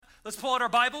Let's pull out our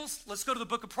Bibles. Let's go to the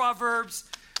book of Proverbs.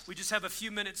 We just have a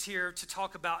few minutes here to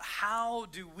talk about how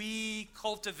do we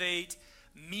cultivate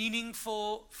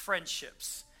meaningful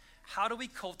friendships. How do we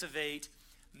cultivate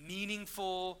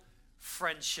meaningful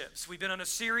friendships? We've been on a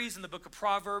series in the book of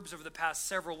Proverbs over the past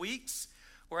several weeks.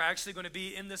 We're actually going to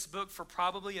be in this book for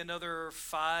probably another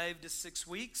 5 to 6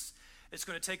 weeks. It's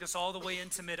going to take us all the way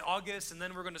into mid-August, and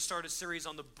then we're going to start a series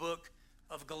on the book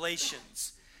of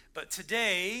Galatians. But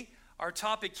today, our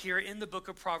topic here in the book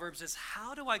of Proverbs is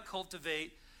how do I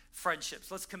cultivate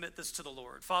friendships? Let's commit this to the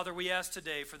Lord. Father, we ask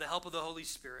today for the help of the Holy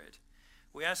Spirit.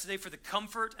 We ask today for the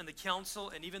comfort and the counsel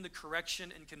and even the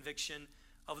correction and conviction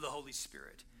of the Holy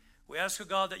Spirit. We ask, oh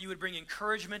God, that you would bring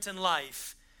encouragement and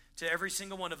life to every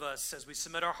single one of us as we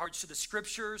submit our hearts to the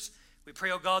Scriptures. We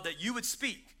pray, oh God, that you would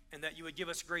speak and that you would give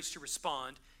us grace to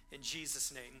respond in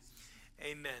Jesus' name.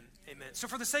 Amen. Amen. So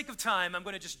for the sake of time, I'm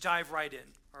going to just dive right in,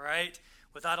 all right?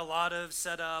 Without a lot of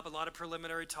setup, a lot of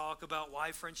preliminary talk about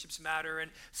why friendships matter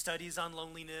and studies on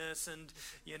loneliness and,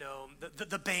 you know,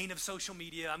 the bane of social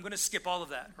media. I'm going to skip all of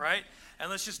that, right? And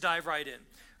let's just dive right in.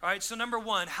 All right, so number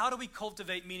one, how do we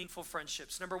cultivate meaningful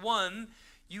friendships? Number one,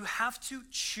 you have to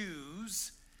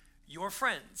choose your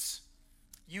friends.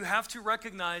 You have to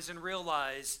recognize and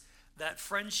realize that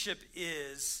friendship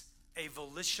is a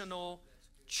volitional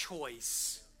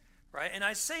choice, right? And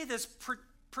I say this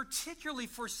particularly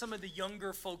for some of the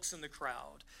younger folks in the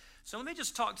crowd. So let me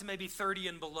just talk to maybe 30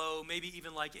 and below, maybe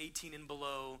even like 18 and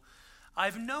below.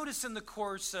 I've noticed in the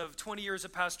course of 20 years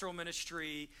of pastoral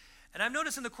ministry, and I've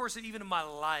noticed in the course of even of my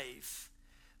life,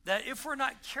 that if we're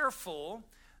not careful,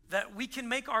 that we can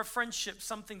make our friendship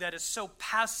something that is so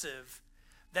passive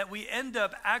that we end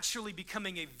up actually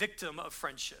becoming a victim of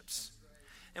friendships.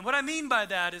 And what I mean by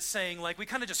that is saying, like, we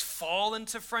kind of just fall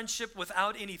into friendship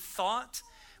without any thought,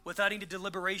 without any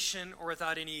deliberation, or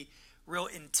without any real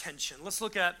intention. Let's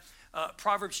look at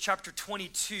Proverbs chapter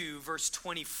 22, verse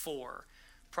 24.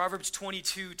 Proverbs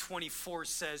 22, 24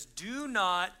 says, do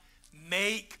not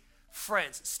make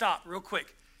friends. Stop real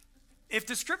quick. If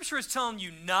the scripture is telling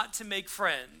you not to make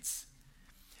friends,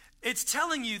 it's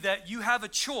telling you that you have a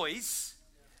choice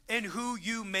in who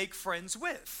you make friends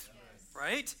with,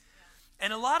 right?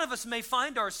 And a lot of us may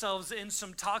find ourselves in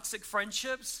some toxic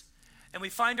friendships, and we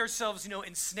find ourselves,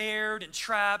 ensnared and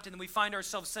trapped, and then we find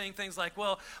ourselves saying things like,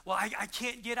 well, I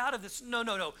can't get out of this.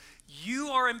 No. You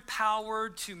are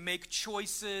empowered to make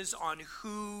choices on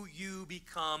who you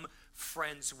become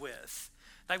friends with.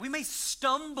 Like, we may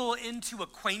stumble into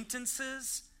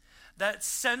acquaintances that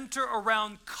center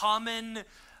around common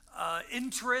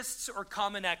interests or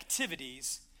common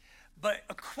activities, but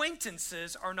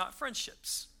acquaintances are not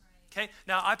friendships. Okay,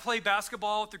 now I play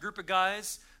basketball with a group of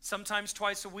guys, sometimes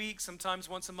twice a week, sometimes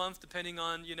once a month, depending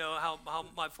on, how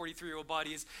my 43-year-old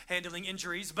body is handling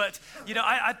injuries. But,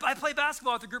 I play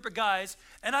basketball with a group of guys,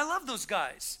 and I love those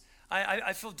guys.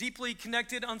 I feel deeply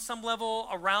connected on some level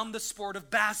around the sport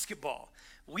of basketball.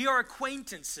 We are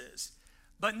acquaintances,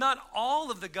 but not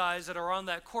all of the guys that are on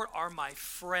that court are my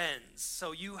friends.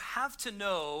 So you have to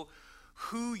know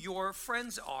who your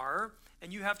friends are,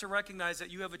 and you have to recognize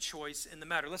that you have a choice in the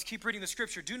matter. Let's keep reading the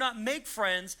scripture. Do not make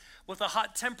friends with a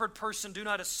hot-tempered person. Do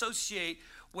not associate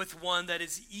with one that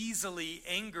is easily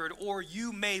angered, or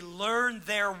you may learn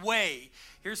their way.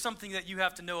 Here's something that you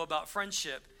have to know about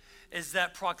friendship, is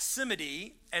that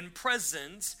proximity and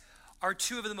presence are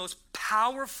two of the most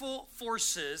powerful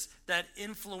forces that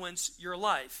influence your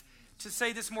life. To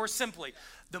say this more simply,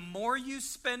 the more you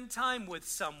spend time with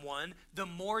someone, the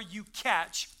more you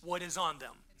catch what is on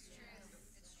them.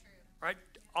 Right?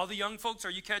 All the young folks, are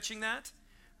you catching that?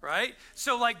 Right?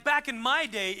 So like back in my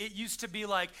day, it used to be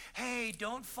like, hey,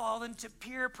 don't fall into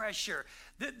peer pressure.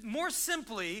 More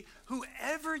simply,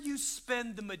 whoever you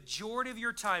spend the majority of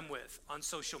your time with on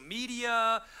social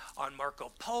media, on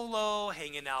Marco Polo,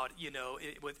 hanging out,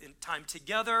 in time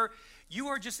together, you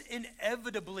are just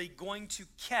inevitably going to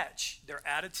catch their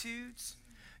attitudes.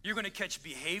 You're going to catch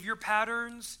behavior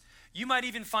patterns. You might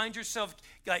even find yourself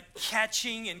like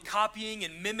catching and copying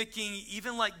and mimicking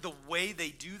even like the way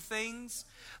they do things,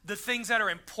 the things that are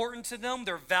important to them,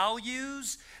 their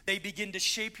values. They begin to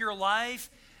shape your life.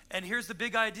 And here's the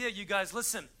big idea, you guys,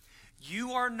 listen,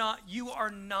 you are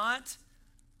not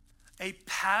a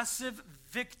passive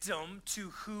victim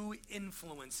to who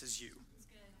influences you,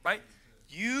 right?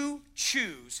 You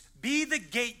choose, be the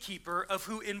gatekeeper of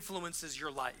who influences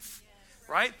your life,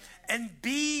 right? And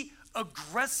be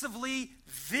aggressively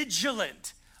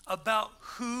vigilant about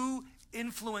who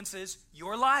influences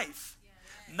your life.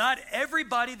 Not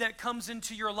everybody that comes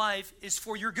into your life is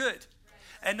for your good.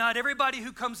 And not everybody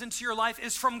who comes into your life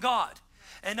is from God.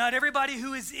 And not everybody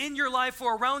who is in your life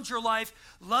or around your life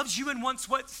loves you and wants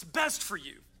what's best for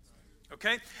you.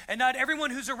 Okay? And not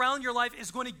everyone who's around your life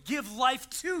is going to give life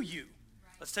to you.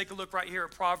 Let's take a look right here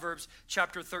at Proverbs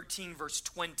chapter 13, verse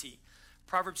 20.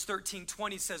 Proverbs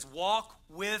 13:20 says, walk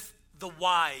with the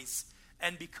wise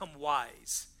and become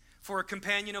wise. For a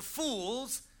companion of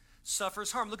fools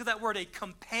suffers harm. Look at that word, a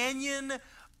companion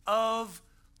of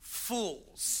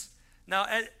fools. Now,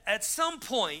 at some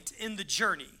point in the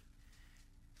journey,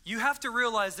 you have to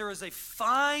realize there is a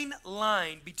fine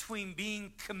line between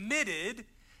being committed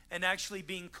and actually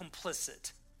being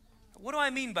complicit. What do I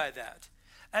mean by that?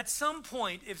 At some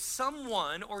point, if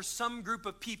someone or some group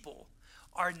of people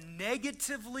are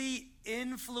negatively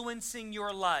influencing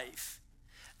your life,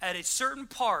 at a certain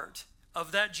part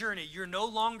of that journey, you're no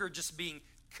longer just being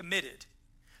committed.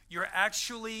 You're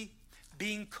actually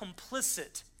being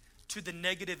complicit to the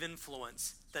negative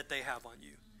influence that they have on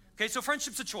you. Okay, so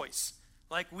friendship's a choice.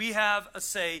 Like, we have a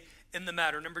say in the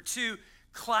matter. Number two,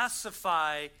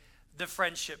 classify the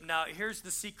friendship. Now, here's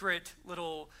the secret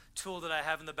little tool that I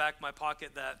have in the back of my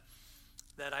pocket that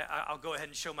I'll go ahead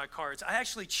and show my cards. I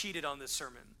actually cheated on this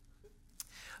sermon.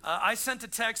 I sent a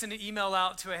text and an email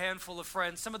out to a handful of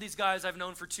friends. Some of these guys I've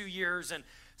known for 2 years, and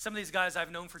some of these guys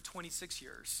I've known for 26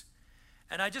 years.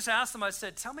 And I just asked them, I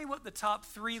said, tell me what the top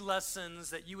 3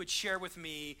 lessons that you would share with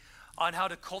me on how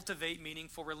to cultivate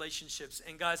meaningful relationships.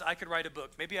 And guys, I could write a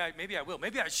book. Maybe I will.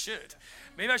 Maybe I should.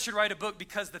 Maybe I should write a book,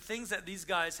 because the things that these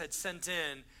guys had sent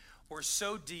in were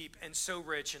so deep and so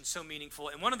rich and so meaningful.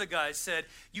 And one of the guys said,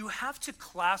 you have to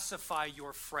classify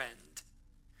your friend.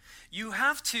 You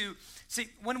have to, see,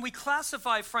 when we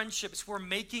classify friendships, we're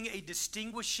making a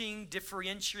distinguishing,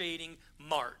 differentiating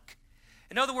mark.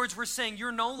 In other words, we're saying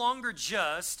you're no longer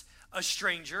just a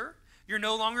stranger. You're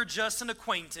no longer just an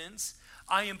acquaintance.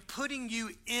 I am putting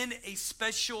you in a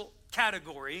special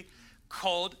category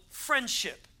called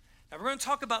friendship. Now, we're going to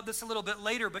talk about this a little bit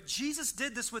later, but Jesus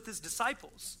did this with his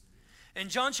disciples. In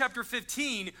John chapter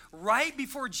 15, right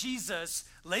before Jesus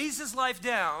lays his life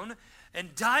down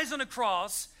and dies on a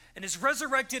cross and is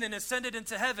resurrected and ascended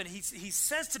into heaven, he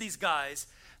says to these guys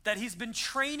that he's been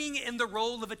training in the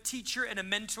role of a teacher and a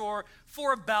mentor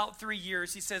for about 3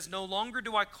 years. He says, no longer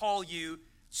do I call you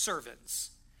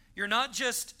servants. You're not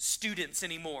just students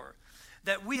anymore.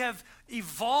 That we have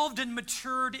evolved and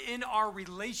matured in our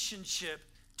relationship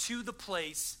to the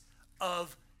place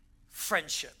of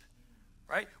friendship,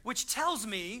 right? Which tells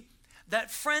me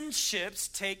that friendships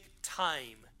take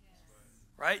time.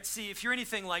 Right? See, if you're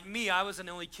anything like me, I was an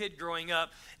only kid growing up,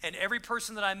 and every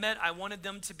person that I met, I wanted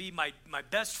them to be my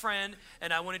best friend,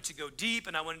 and I wanted to go deep,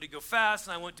 and I wanted to go fast,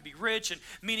 and I wanted to be rich and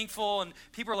meaningful, and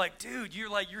people are like, dude,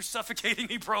 you're suffocating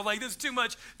me, bro. Like, this is too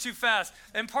much, too fast.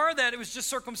 And part of that, it was just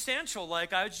circumstantial.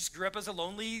 Like, I just grew up as a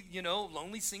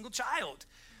lonely single child.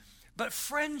 But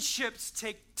friendships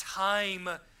take time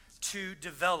to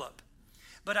develop.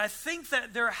 But I think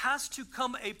that there has to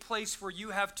come a place where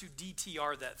you have to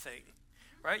DTR that thing.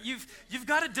 Right? You've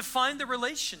got to define the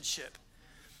relationship.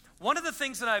 One of the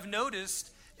things that I've noticed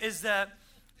is that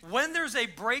when there's a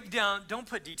breakdown, don't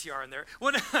put DTR in there.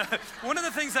 One of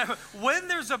the things that, when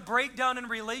there's a breakdown in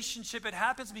relationship, it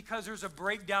happens because there's a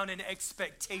breakdown in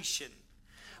expectation.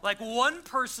 Like, one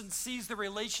person sees the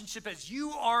relationship as you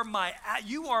are my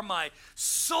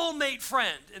soulmate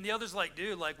friend, and the other's like,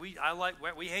 dude, like we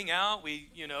hang out, we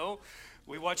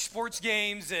watch sports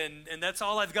games, and that's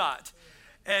all I've got.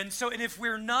 And if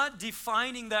we're not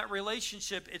defining that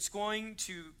relationship, it's going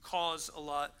to cause a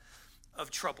lot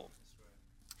of trouble.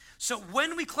 So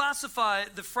when we classify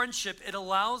the friendship, it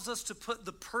allows us to put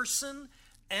the person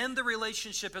and the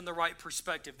relationship in the right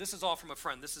perspective. This is all from a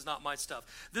friend. This is not my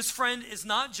stuff. This friend is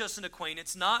not just an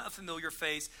acquaintance, not a familiar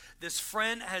face. This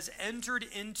friend has entered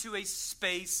into a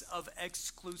space of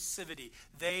exclusivity.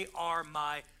 They are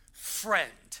my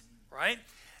friend, right?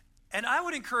 And I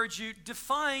would encourage you,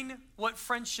 define what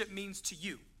friendship means to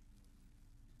you.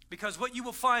 Because what you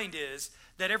will find is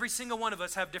that every single one of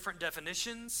us have different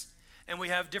definitions, and we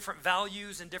have different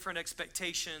values and different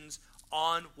expectations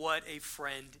on what a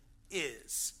friend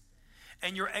is.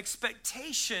 And your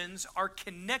expectations are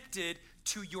connected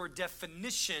to your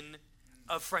definition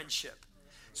of friendship.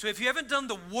 So if you haven't done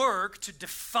the work to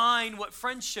define what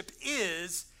friendship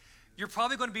is, you're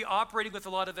probably going to be operating with a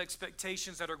lot of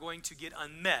expectations that are going to get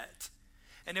unmet.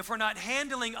 And if we're not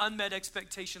handling unmet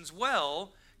expectations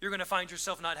well, you're going to find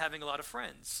yourself not having a lot of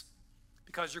friends,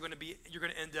 because you're going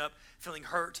to end up feeling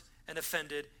hurt and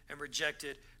offended and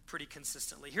rejected pretty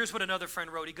consistently. Here's what another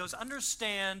friend wrote. He goes,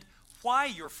 understand why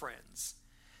you're friends.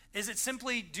 Is it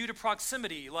simply due to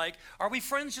proximity? Like, are we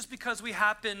friends just because we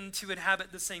happen to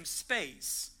inhabit the same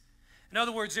space? In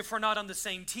other words, if we're not on the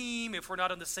same team, if we're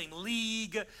not in the same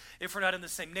league, if we're not in the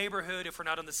same neighborhood, if we're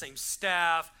not on the same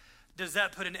staff, does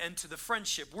that put an end to the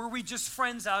friendship? Were we just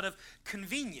friends out of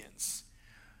convenience?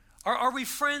 Are we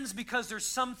friends because there's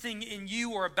something in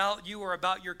you or about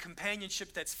your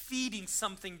companionship that's feeding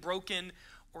something broken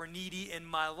or needy in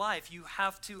my life? You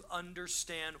have to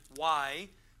understand why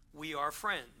we are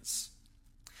friends.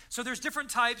 So there's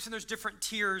different types and there's different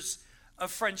tiers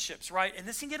of friendships, right? And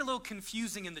this can get a little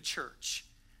confusing in the church.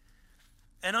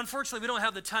 And unfortunately, we don't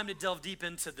have the time to delve deep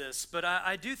into this, but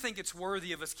I do think it's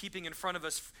worthy of us keeping in front of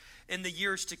us in the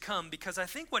years to come, because I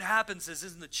think what happens is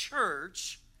in the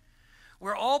church,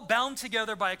 we're all bound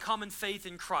together by a common faith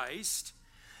in Christ,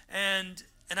 and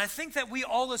I think that we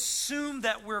all assume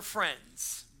that we're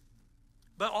friends.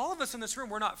 But all of us in this room,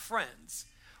 we're not friends.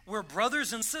 We're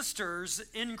brothers and sisters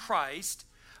in Christ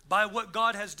by what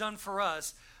God has done for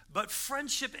us. But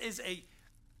friendship is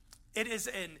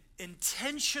an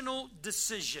intentional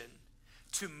decision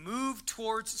to move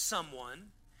towards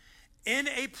someone in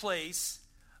a place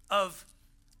of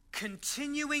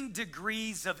continuing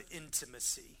degrees of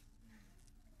intimacy.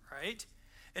 Right?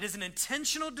 It is an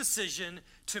intentional decision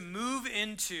to move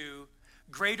into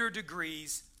greater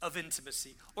degrees of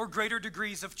intimacy, or greater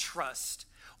degrees of trust,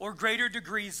 or greater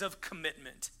degrees of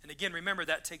commitment. And again, remember,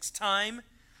 that takes time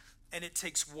and it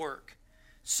takes work.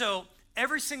 So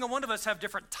every single one of us have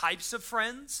different types of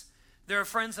friends. There are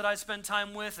friends that I spend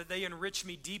time with that they enrich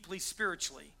me deeply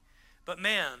spiritually. But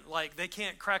man, like, they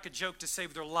can't crack a joke to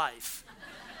save their life.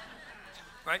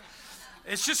 Right?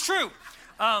 It's just true.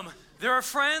 There are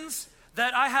friends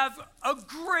that I have a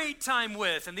great time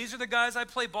with, and these are the guys I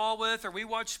play ball with or we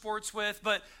watch sports with,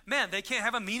 but man, they can't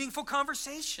have a meaningful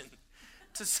conversation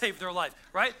to save their life,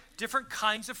 right? Different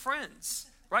kinds of friends,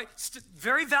 right?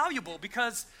 Very valuable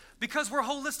because we're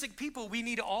holistic people. We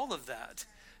need all of that.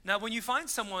 Now, when you find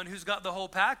someone who's got the whole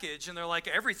package and they're like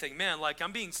everything, man, like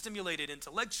I'm being stimulated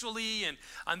intellectually and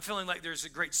I'm feeling like there's a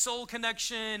great soul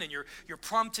connection and you're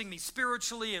prompting me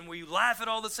spiritually and we laugh at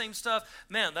all the same stuff,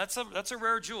 man, that's a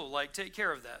rare jewel. Like, take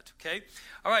care of that, okay?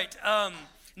 All right,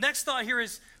 next thought here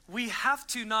is we have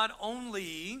to not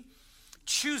only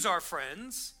choose our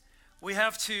friends, we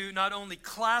have to not only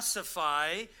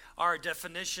classify our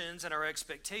definitions and our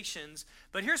expectations,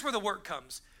 but here's where the work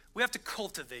comes. We have to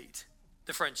cultivate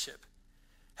the friendship.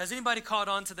 Has anybody caught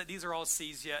on to that? These are all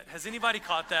C's yet. Has anybody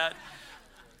caught that?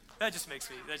 That just makes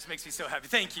me so happy.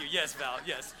 Thank you. Yes, Val.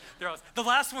 Yes. The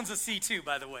last one's a C too,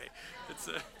 by the way.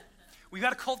 We got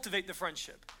to cultivate the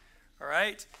friendship. All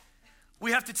right?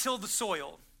 We have to till the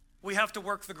soil. We have to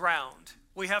work the ground.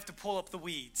 We have to pull up the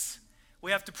weeds. We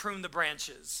have to prune the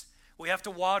branches. We have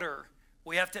to water.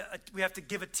 We have to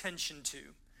give attention to.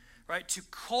 Right? To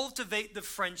cultivate the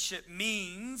friendship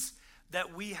means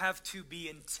that we have to be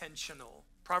intentional.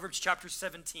 Proverbs chapter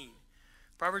 17.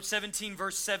 Proverbs 17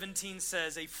 verse 17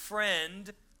 says, a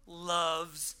friend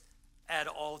loves at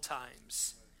all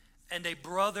times, and a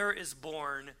brother is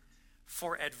born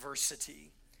for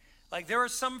adversity. Like, there are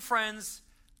some friends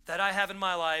that I have in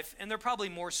my life, and they're probably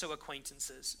more so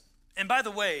acquaintances. And by the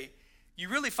way, you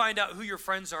really find out who your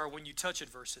friends are when you touch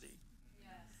adversity.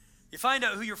 Yes. You find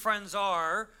out who your friends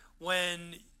are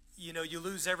when you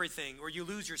lose everything, or you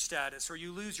lose your status, or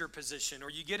you lose your position,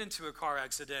 or you get into a car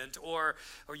accident, or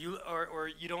you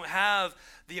don't have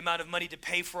the amount of money to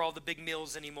pay for all the big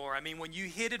meals anymore. I mean, when you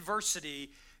hit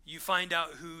adversity, you find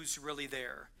out who's really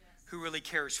there, who really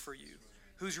cares for you,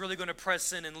 who's really going to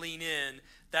press in and lean in.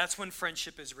 That's when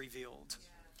friendship is revealed.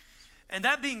 And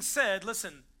that being said,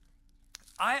 listen,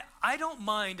 I don't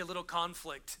mind a little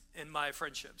conflict in my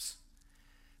friendships.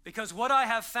 Because what I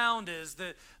have found is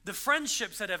that the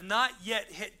friendships that have not yet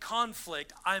hit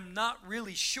conflict, I'm not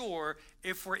really sure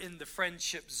if we're in the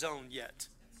friendship zone yet.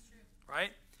 Right?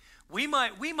 We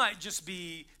might just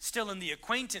be still in the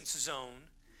acquaintance zone,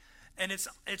 and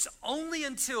it's only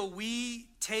until we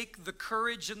take the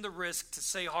courage and the risk to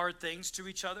say hard things to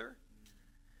each other,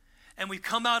 and we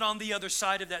come out on the other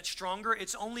side of that stronger,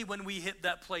 it's only when we hit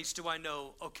that place do I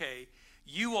know, okay,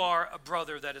 you are a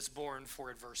brother that is born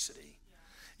for adversity.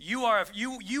 You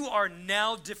are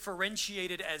now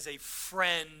differentiated as a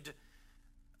friend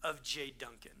of Jay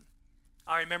Duncan.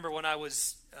 I remember when I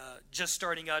was just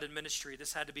starting out in ministry,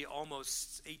 this had to be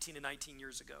almost 18 to 19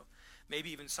 years ago,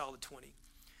 maybe even solid 20.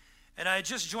 And I had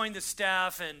just joined the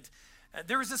staff, and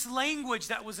there was this language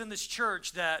that was in this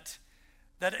church that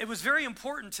it was very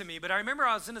important to me. But I remember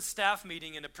I was in a staff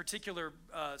meeting, and a particular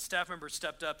staff member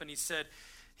stepped up, and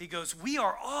he goes, we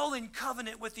are all in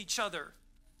covenant with each other.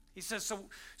 He says,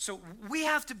 so we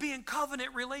have to be in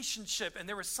covenant relationship. And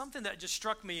there was something that just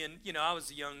struck me, and I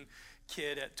was a young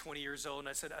kid at 20 years old, and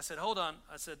I said, hold on.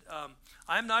 I said,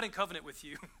 I'm not in covenant with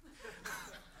you.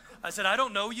 I said, I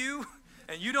don't know you,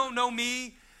 and you don't know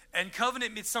me, and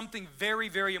covenant means something very,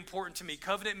 very important to me.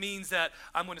 Covenant means that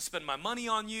I'm going to spend my money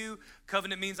on you.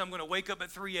 Covenant means I'm going to wake up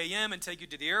at 3 a.m. and take you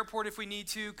to the airport if we need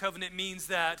to. Covenant means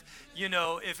that,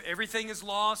 if everything is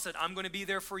lost, that I'm going to be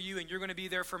there for you and you're going to be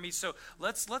there for me. So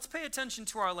let's pay attention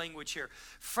to our language here.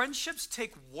 Friendships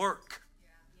take work.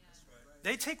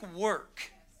 They take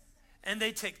work, and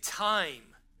they take time,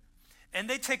 and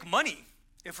they take money,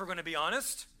 if we're going to be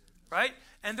honest, right?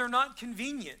 And they're not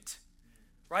convenient,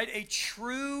 right? A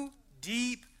true,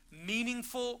 deep,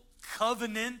 meaningful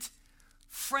covenant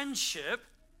friendship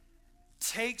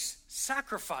takes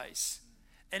sacrifice,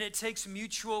 and it takes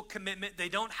mutual commitment. They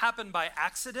don't happen by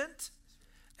accident,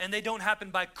 and they don't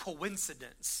happen by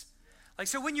coincidence.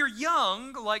 So when you're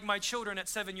young, like my children at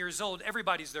 7 years old,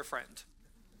 everybody's their friend,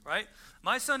 right?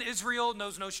 My son Israel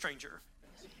knows no stranger.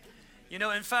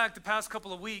 In fact, the past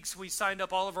couple of weeks, we signed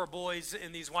up all of our boys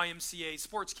in these YMCA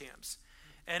sports camps.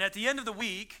 And at the end of the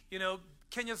week,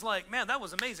 Kenya's like, man, that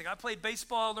was amazing. I played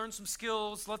baseball, learned some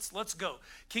skills. Let's go.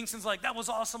 Kingston's like, that was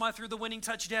awesome. I threw the winning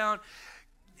touchdown.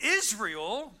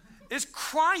 Israel is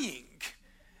crying.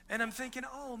 And I'm thinking,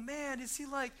 oh, man, is he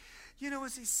like,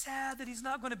 is he sad that he's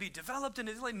not going to be developed? And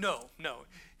he's like, no.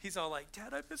 He's all like,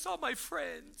 Dad, I miss all my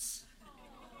friends.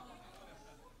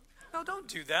 No, don't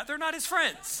do that. They're not his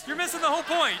friends. You're missing the whole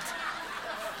point.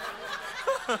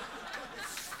 I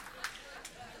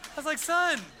was like,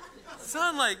 son,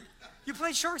 you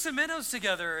played sharks and minnows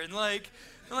together, and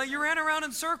you ran around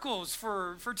in circles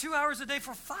for 2 hours a day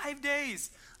for 5 days.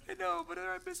 I know, but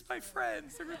I miss my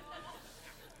friends.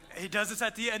 He does this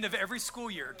at the end of every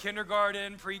school year,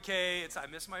 kindergarten, pre-K. I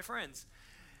miss my friends.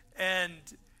 And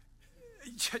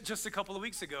just a couple of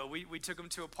weeks ago, we took him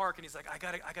to a park, and he's like, I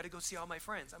gotta go see all my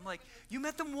friends. I'm like, you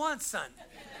met them once, son,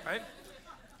 right?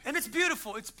 And it's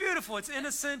beautiful, it's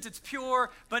innocent, it's pure,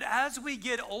 but as we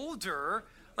get older,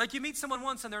 you meet someone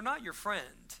once and they're not your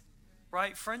friend,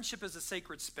 right? Friendship is a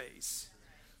sacred space.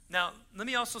 Now, let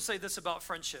me also say this about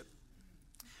friendship.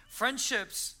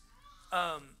 Friendships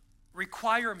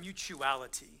require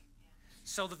mutuality.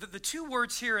 So the two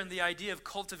words here in the idea of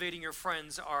cultivating your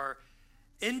friends are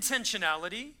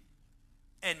intentionality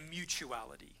and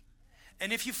mutuality.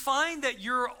 And if you find that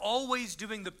you're always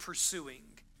doing the pursuing,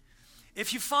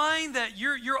 if you find that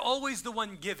you're always the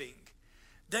one giving,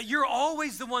 that you're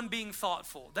always the one being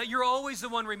thoughtful, that you're always the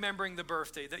one remembering the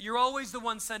birthday, that you're always the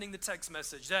one sending the text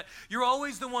message, that you're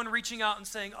always the one reaching out and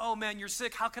saying, oh man, you're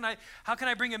sick, how can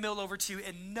I bring a meal over to you?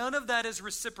 And none of that is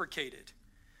reciprocated.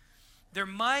 There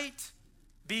might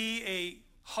be a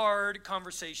hard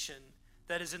conversation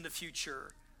that is in the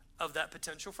future of that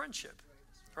potential friendship,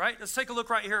 right? Let's take a look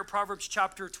right here at Proverbs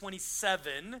chapter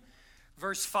 27,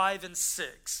 verse 5 and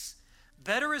 6.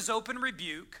 Better is open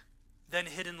rebuke than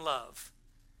hidden love.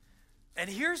 And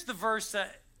here's the verse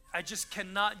that I just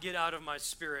cannot get out of my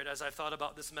spirit as I thought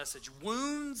about this message.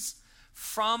 Wounds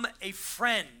from a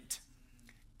friend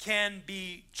can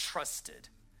be trusted.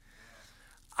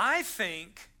 I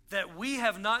think that we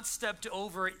have not stepped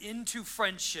over into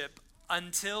friendship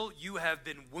until you have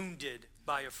been wounded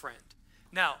by a friend.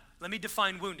 Now, let me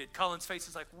define wounded. Colin's face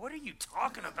is like, what are you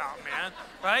talking about, man?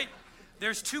 Right?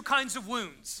 There's two kinds of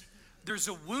wounds. There's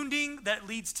a wounding that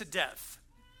leads to death.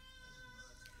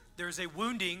 There's a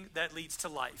wounding that leads to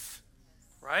life,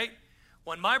 right?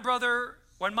 When my brother,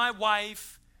 when my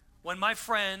wife, when my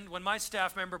friend, when my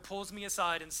staff member pulls me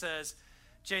aside and says,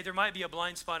 Jay, there might be a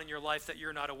blind spot in your life that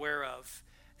you're not aware of,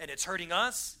 and it's hurting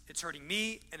us, it's hurting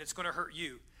me, and it's going to hurt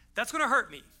you. That's going to hurt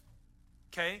me,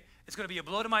 okay? It's going to be a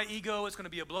blow to my ego. It's going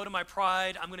to be a blow to my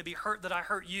pride. I'm going to be hurt that I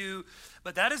hurt you.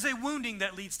 But that is a wounding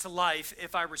that leads to life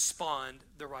if I respond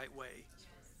the right way,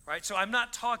 right? So I'm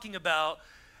not talking about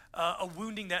a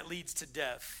wounding that leads to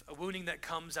death, a wounding that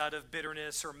comes out of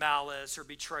bitterness or malice or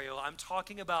betrayal. I'm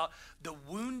talking about the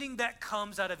wounding that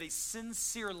comes out of a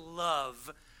sincere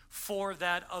love for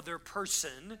that other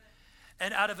person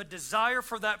and out of a desire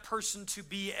for that person to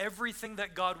be everything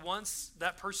that God wants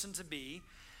that person to be.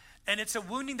 And it's a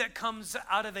wounding that comes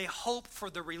out of a hope for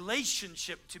the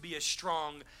relationship to be as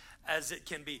strong as it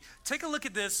can be. Take a look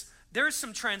at this. There are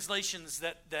some translations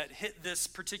that hit this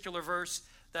particular verse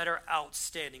that are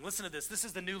outstanding. Listen to this. This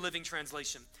is the New Living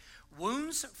Translation.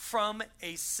 Wounds from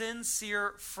a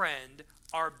sincere friend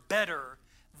are better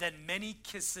than many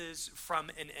kisses from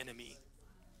an enemy.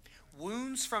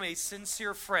 Wounds from a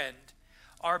sincere friend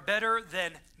are better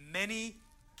than many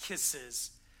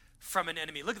kisses from an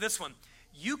enemy. Look at this one.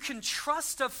 You can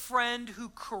trust a friend who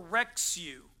corrects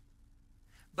you,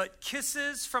 but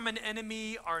kisses from an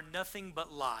enemy are nothing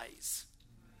but lies.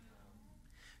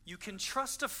 You can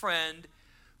trust a friend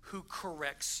who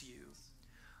corrects you,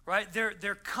 right?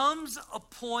 There comes a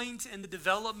point in the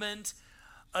development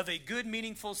of a good,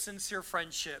 meaningful, sincere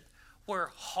friendship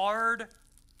where hard,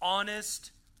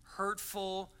 honest,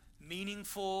 hurtful,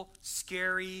 meaningful,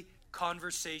 scary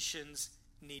conversations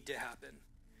need to happen.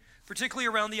 Particularly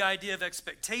around the idea of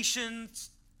expectations,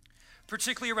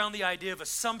 particularly around the idea of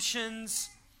assumptions.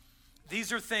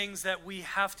 These are things that we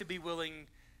have to be willing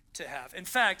to have. In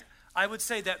fact, I would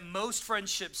say that most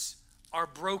friendships are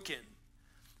broken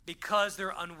because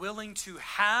they're unwilling to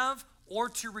have or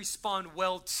to respond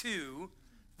well to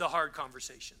the hard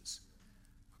conversations.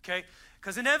 Okay?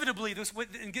 Because inevitably,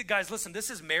 and guys, listen, this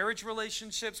is marriage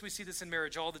relationships. We see this in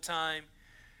marriage all the time.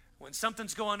 When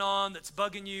something's going on that's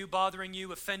bugging you, bothering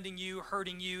you, offending you,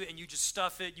 hurting you, and you just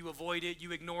stuff it, you avoid it,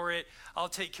 you ignore it, I'll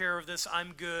take care of this,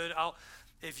 I'm good.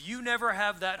 If you never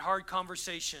have that hard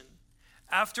conversation,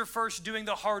 after first doing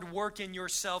the hard work in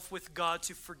yourself with God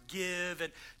to forgive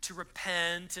and to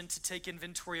repent and to take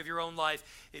inventory of your own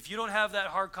life, if you don't have that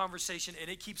hard conversation and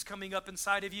it keeps coming up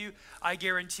inside of you, I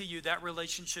guarantee you that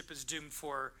relationship is doomed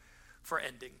for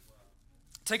ending.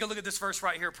 Take a look at this verse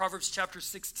right here, Proverbs chapter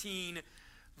 16,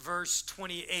 verse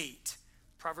 28.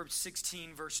 Proverbs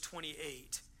 16, verse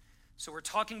 28. So we're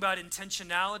talking about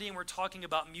intentionality and we're talking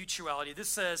about mutuality. This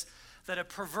says that a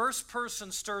perverse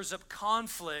person stirs up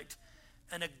conflict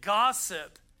and a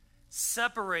gossip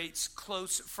separates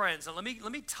close friends. Now let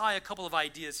me tie a couple of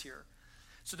ideas here.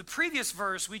 So the previous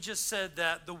verse, we just said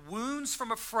that the wounds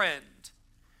from a friend,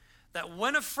 that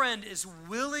when a friend is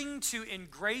willing to, in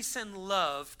grace and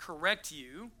love, correct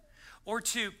you, or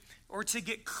to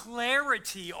get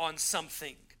clarity on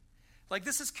something, like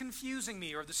this is confusing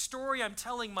me, or the story I'm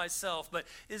telling myself, but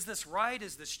is this right?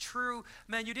 Is this true?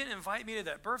 Man, you didn't invite me to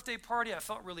that birthday party. I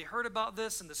felt really hurt about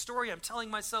this, and the story I'm telling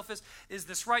myself is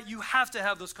this right? You have to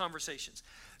have those conversations.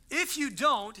 If you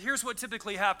don't, here's what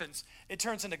typically happens. It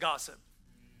turns into gossip.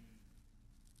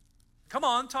 Come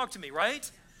on, talk to me,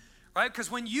 right? Right? Because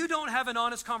when you don't have an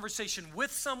honest conversation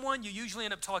with someone, you usually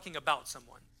end up talking about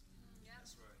someone.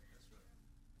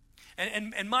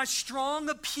 And my strong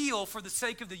appeal for the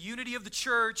sake of the unity of the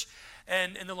church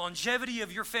and the longevity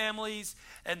of your families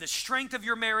and the strength of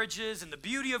your marriages and the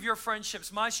beauty of your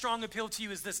friendships, my strong appeal to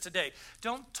you is this today.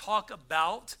 Don't talk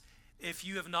about if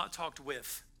you have not talked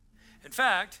with. In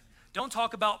fact, don't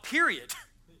talk about, period.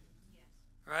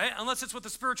 Right? Unless it's with a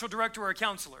spiritual director or a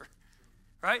counselor.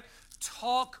 Right?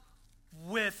 Talk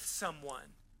with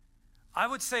someone. I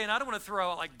would say, and I don't want to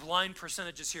throw out like blind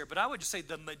percentages here, but I would just say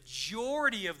the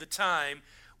majority of the time,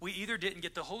 we either didn't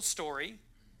get the whole story,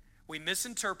 we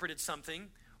misinterpreted something,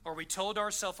 or we told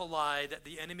ourselves a lie that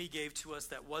the enemy gave to us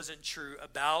that wasn't true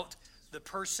about the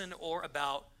person or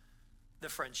about the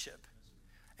friendship.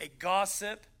 A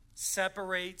gossip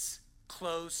separates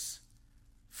close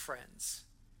friends.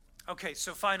 Okay,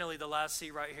 so finally, the last C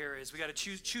right here is we got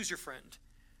to choose your friend.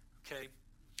 Okay,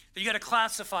 you got to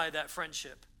classify that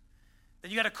friendship. Then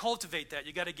you got to cultivate that.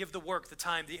 You got to give the work, the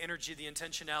time, the energy, the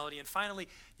intentionality. And finally,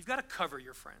 you've got to cover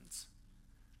your friends.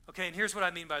 Okay, and here's what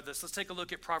I mean by this. Let's take a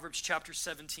look at Proverbs chapter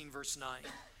 17, verse 9.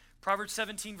 Proverbs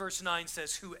 17, verse 9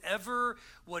 says, whoever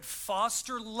would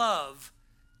foster love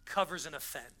covers an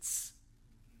offense.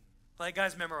 Like,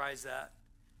 guys, memorize that.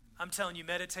 I'm telling you,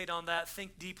 meditate on that.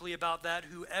 Think deeply about that.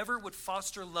 Whoever would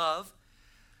foster love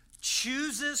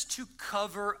chooses to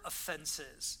cover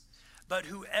offenses. But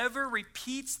whoever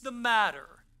repeats the matter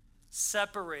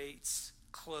separates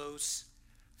close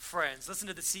friends. Listen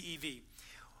to the CEV.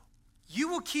 You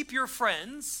will keep your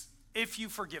friends if you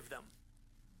forgive them.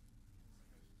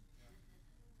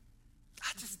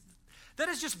 That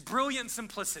is just brilliant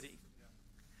simplicity.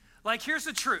 Like, here's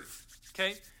the truth,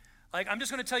 okay? Like, I'm just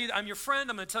going to tell you, I'm your friend.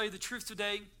 I'm going to tell you the truth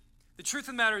today. The truth of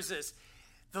the matter is this.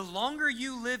 The longer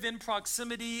you live in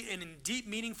proximity and in deep,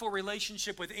 meaningful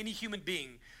relationship with any human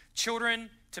being, children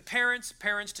to parents,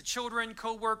 parents to children,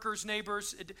 co-workers,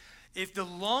 neighbors. If the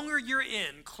longer you're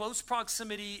in close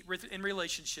proximity in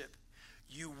relationship,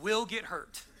 you will get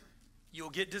hurt. You'll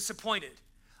get disappointed.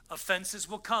 Offenses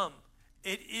will come.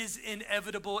 It is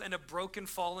inevitable in a broken,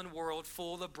 fallen world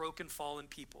full of broken, fallen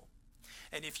people.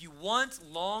 And if you want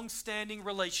long-standing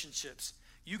relationships,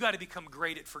 you got to become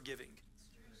great at forgiving.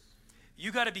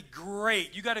 You got to be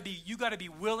great. You got to be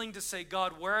willing to say,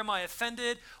 God, where am I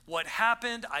offended? What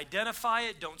happened? Identify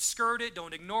it. Don't skirt it.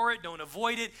 Don't ignore it. Don't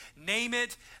avoid it. Name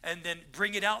it and then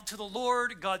bring it out to the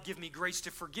Lord. God, give me grace to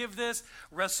forgive this.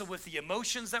 Wrestle with the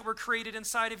emotions that were created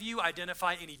inside of you.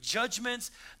 Identify any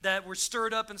judgments that were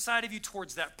stirred up inside of you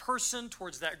towards that person,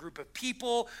 towards that group of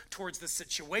people, towards the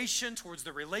situation, towards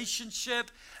the relationship,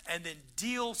 and then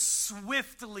deal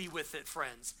swiftly with it,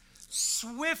 friends.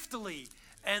 swiftly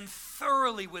and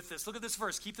thoroughly with this. Look at this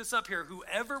verse. Keep this up here.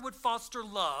 Whoever would foster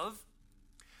love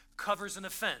covers an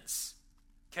offense.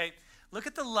 Okay? Look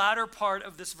at the latter part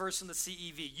of this verse in the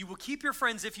CEV. You will keep your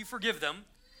friends if you forgive them,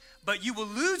 but you will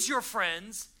lose your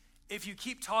friends if you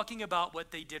keep talking about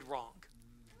what they did wrong.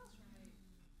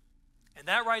 And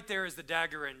that right there is the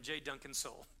dagger in J. Duncan's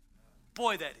soul.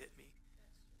 Boy, that hit me.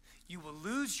 You will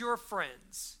lose your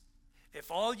friends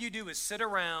if all you do is sit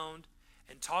around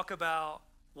and talk about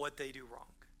what they do wrong.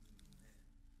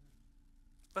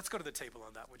 Let's go to the table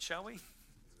on that one, shall we?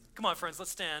 Come on, friends,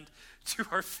 let's stand to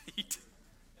our feet.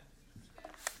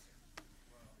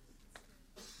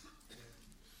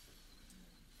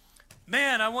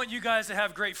 Man, I want you guys to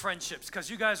have great friendships because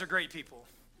you guys are great people.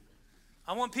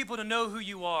 I want people to know who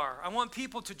you are. I want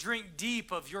people to drink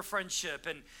deep of your friendship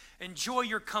and enjoy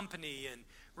your company and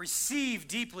receive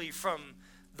deeply from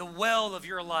the well of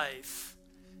your life.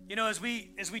 You know, as we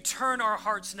turn our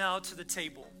hearts now to the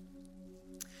table,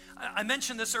 I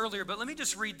mentioned this earlier, but let me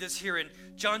just read this here in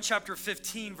John chapter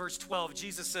 15, verse 12.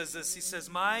 Jesus says this. He says,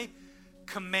 my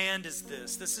command is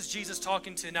this. This is Jesus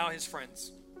talking to now his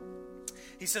friends.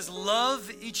 He says, love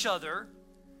each other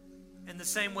in the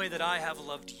same way that I have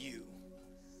loved you.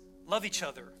 Love each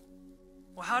other.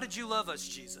 Well, how did you love us,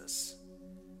 Jesus?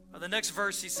 Well, the next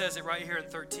verse, he says it right here in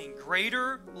 13.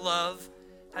 Greater love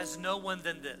has no one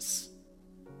than this.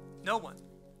 No one.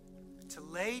 To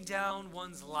lay down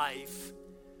one's life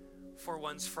for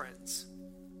one's friends.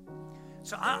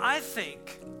 So I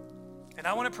think, and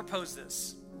I want to propose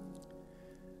this,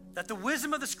 that the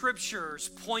wisdom of the scriptures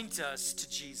point us to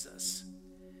Jesus.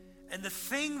 And the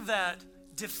thing that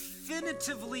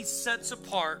definitively sets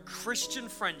apart Christian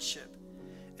friendship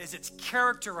is it's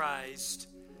characterized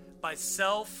by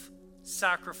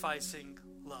self-sacrificing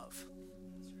love.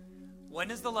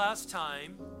 When is the last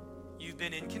time you've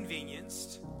been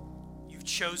inconvenienced, you've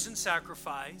chosen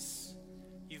sacrifice,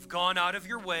 you've gone out of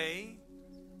your way,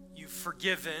 you've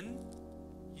forgiven,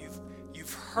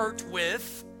 you've hurt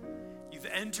with, you've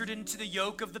entered into the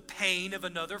yoke of the pain of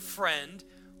another friend?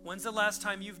 When's the last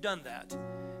time you've done that?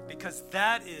 Because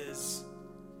that is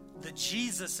the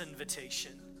Jesus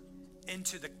invitation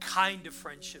into the kind of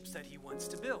friendships that he wants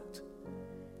to build.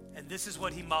 And this is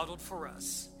what he modeled for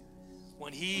us.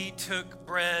 When he took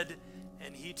bread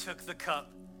and he took the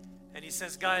cup and he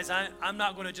says, guys, I'm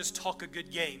not going to just talk a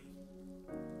good game.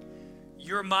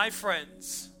 You're my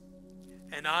friends,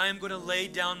 and I'm going to lay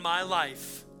down my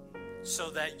life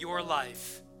so that your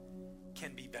life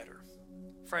can be better.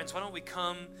 Friends, why don't we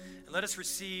come and let us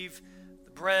receive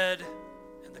the bread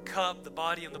and the cup, the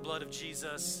body and the blood of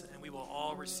Jesus, and we will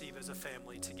all receive as a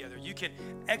family together. You can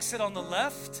exit on the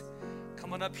left,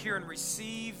 come on up here and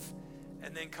receive,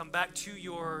 and then come back to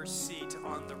your seat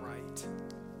on the right.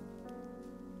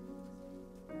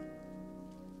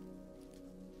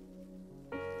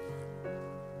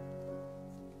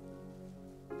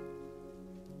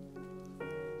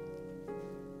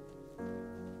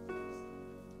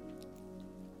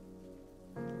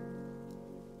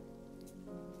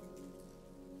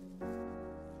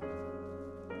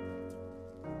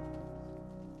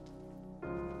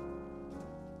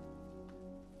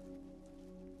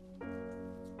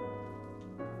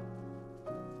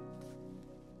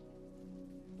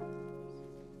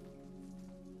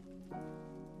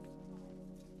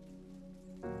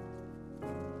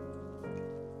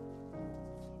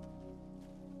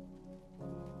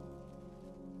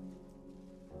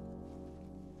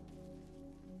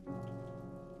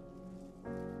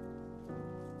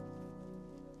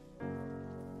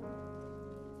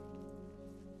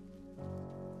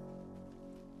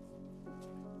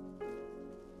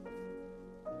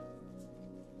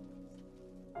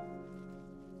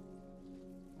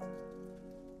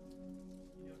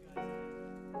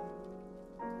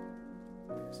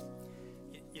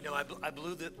 You know, I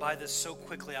blew by this so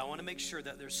quickly. I want to make sure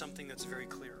that there's something that's very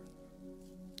clear.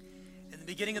 In the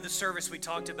beginning of the service, we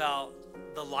talked about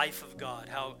the life of God,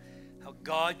 how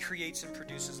God creates and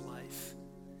produces life.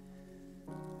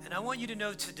 And I want you to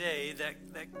know today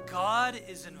that God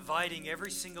is inviting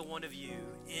every single one of you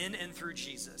in and through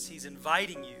Jesus. He's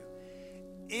inviting you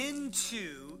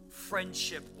into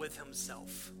friendship with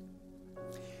himself.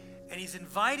 And he's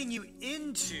inviting you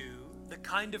into the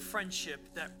kind of friendship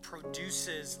that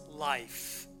produces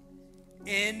life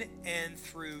in and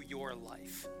through your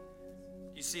life.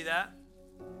 You see that?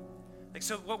 Like,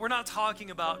 so what we're not talking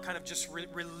about kind of just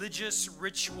religious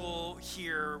ritual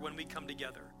here when we come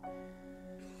together.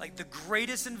 Like, the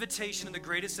greatest invitation and the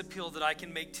greatest appeal that I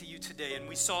can make to you today, and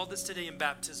we saw this today in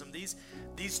baptism,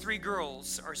 these three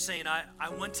girls are saying, I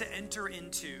want to enter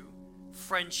into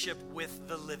friendship with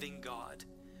the living God.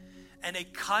 and a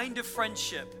kind of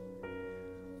friendship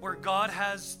where God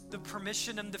has the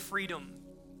permission and the freedom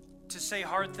to say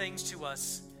hard things to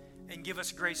us and give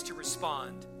us grace to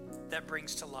respond, that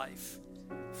brings to life.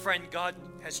 Friend, God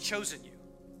has chosen you.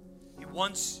 He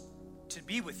wants to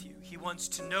be with you. He wants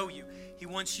to know you. He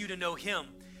wants you to know him.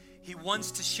 He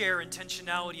wants to share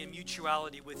intentionality and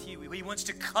mutuality with you. He wants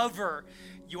to cover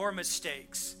your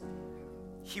mistakes.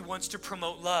 He wants to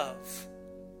promote love.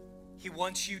 He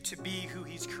wants you to be who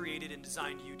he's created and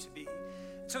designed you to be.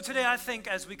 So today, I think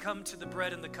as we come to the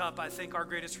bread and the cup, I think our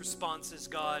greatest response is,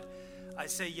 God, I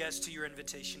say yes to your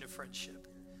invitation of friendship.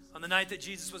 On the night that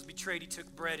Jesus was betrayed, he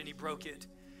took bread and he broke it.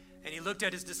 And he looked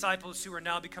at his disciples who are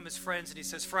now become his friends, and he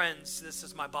says, friends, this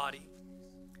is my body.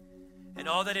 And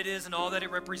all that it is and all that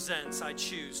it represents, I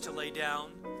choose to lay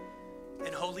down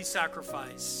in holy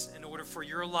sacrifice in order for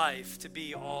your life to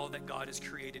be all that God has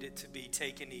created it to be.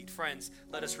 Take and eat. Friends,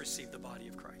 let us receive the body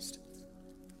of Christ.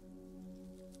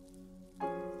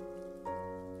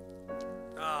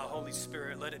 Holy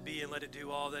Spirit, let it be and let it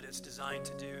do all that it's designed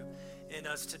to do in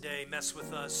us today. Mess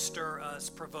with us, stir us,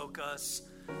 provoke us,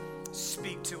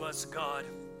 speak to us, God.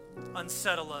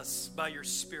 Unsettle us by your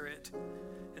Spirit.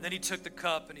 And then he took the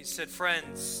cup and he said,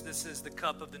 friends, this is the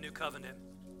cup of the new covenant.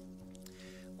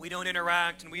 We don't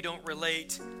interact and we don't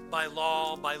relate by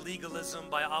law, by legalism,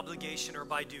 by obligation, or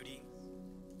by duty.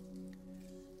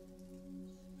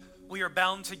 We are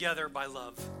bound together by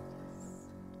love.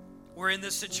 We're in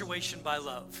this situation by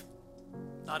love,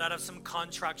 not out of some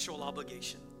contractual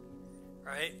obligation,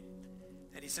 right?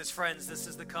 And he says, friends, this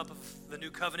is the cup of the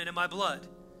new covenant in my blood.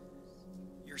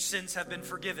 Your sins have been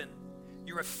forgiven.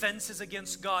 Your offenses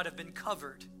against God have been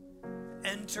covered.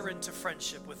 Enter into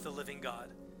friendship with the living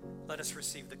God. Let us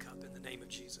receive the cup in the name of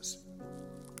Jesus.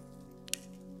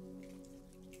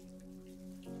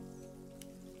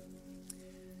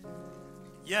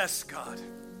 Yes, God.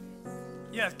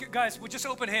 Yeah, guys, we'll just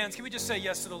open hands. Can we just say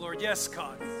yes to the Lord? Yes,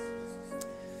 God.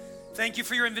 Thank you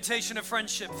for your invitation of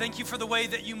friendship. Thank you for the way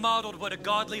that you modeled what a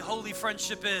godly, holy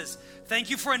friendship is. Thank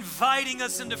you for inviting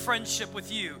us into friendship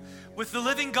with you, with the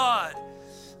living God,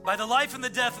 by the life and the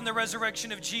death and the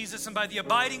resurrection of Jesus, and by the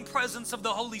abiding presence of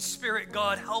the Holy Spirit.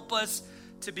 God, help us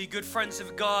to be good friends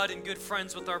of God and good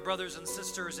friends with our brothers and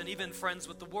sisters and even friends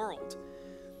with the world.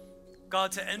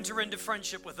 God, to enter into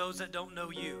friendship with those that don't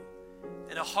know you,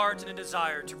 and a heart and a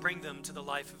desire to bring them to the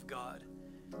life of God.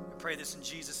 We pray this in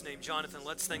Jesus' name. Jonathan,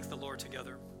 let's thank the Lord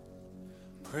together.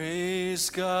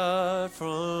 Praise God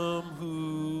from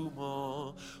whom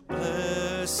all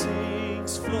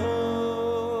blessings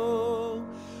flow.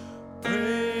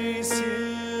 Praise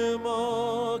him,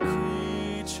 all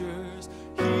creatures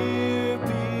here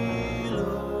below.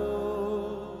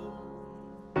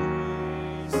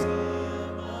 Praise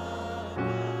him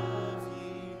above,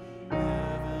 ye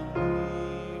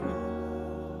heavenly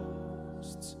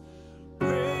hosts.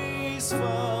 Praise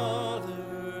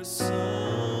Father,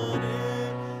 Son,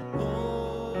 and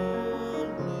Holy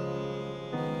Ghost.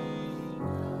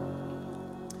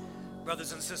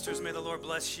 Brothers and sisters, may the Lord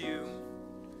bless you.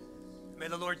 May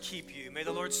the Lord keep you. May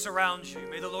the Lord surround you.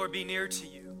 May the Lord be near to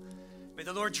you. May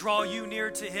the Lord draw you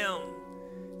near to him.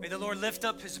 May the Lord lift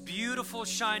up his beautiful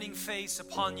shining face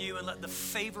upon you and let the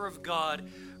favor of God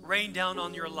rain down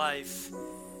on your life.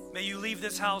 May you leave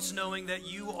this house knowing that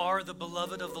you are the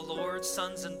beloved of the Lord,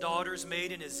 sons and daughters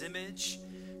made in his image,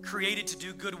 created to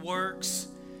do good works.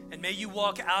 And may you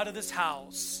walk out of this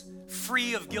house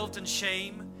free of guilt and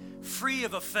shame, free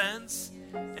of offense,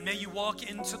 and may you walk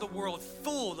into the world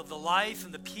full of the life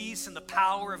and the peace and the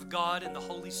power of God and the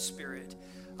Holy Spirit.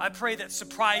 I pray that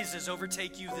surprises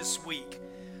overtake you this week.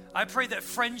 I pray that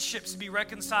friendships be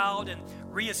reconciled and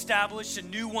reestablished and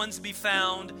new ones be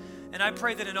found. And I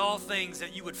pray that in all things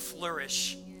that you would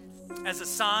flourish as a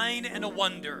sign and a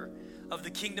wonder of the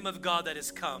kingdom of God that has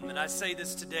come. And I say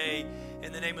this today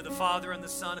in the name of the Father and the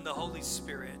Son and the Holy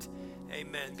Spirit.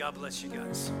 Amen. God bless you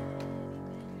guys.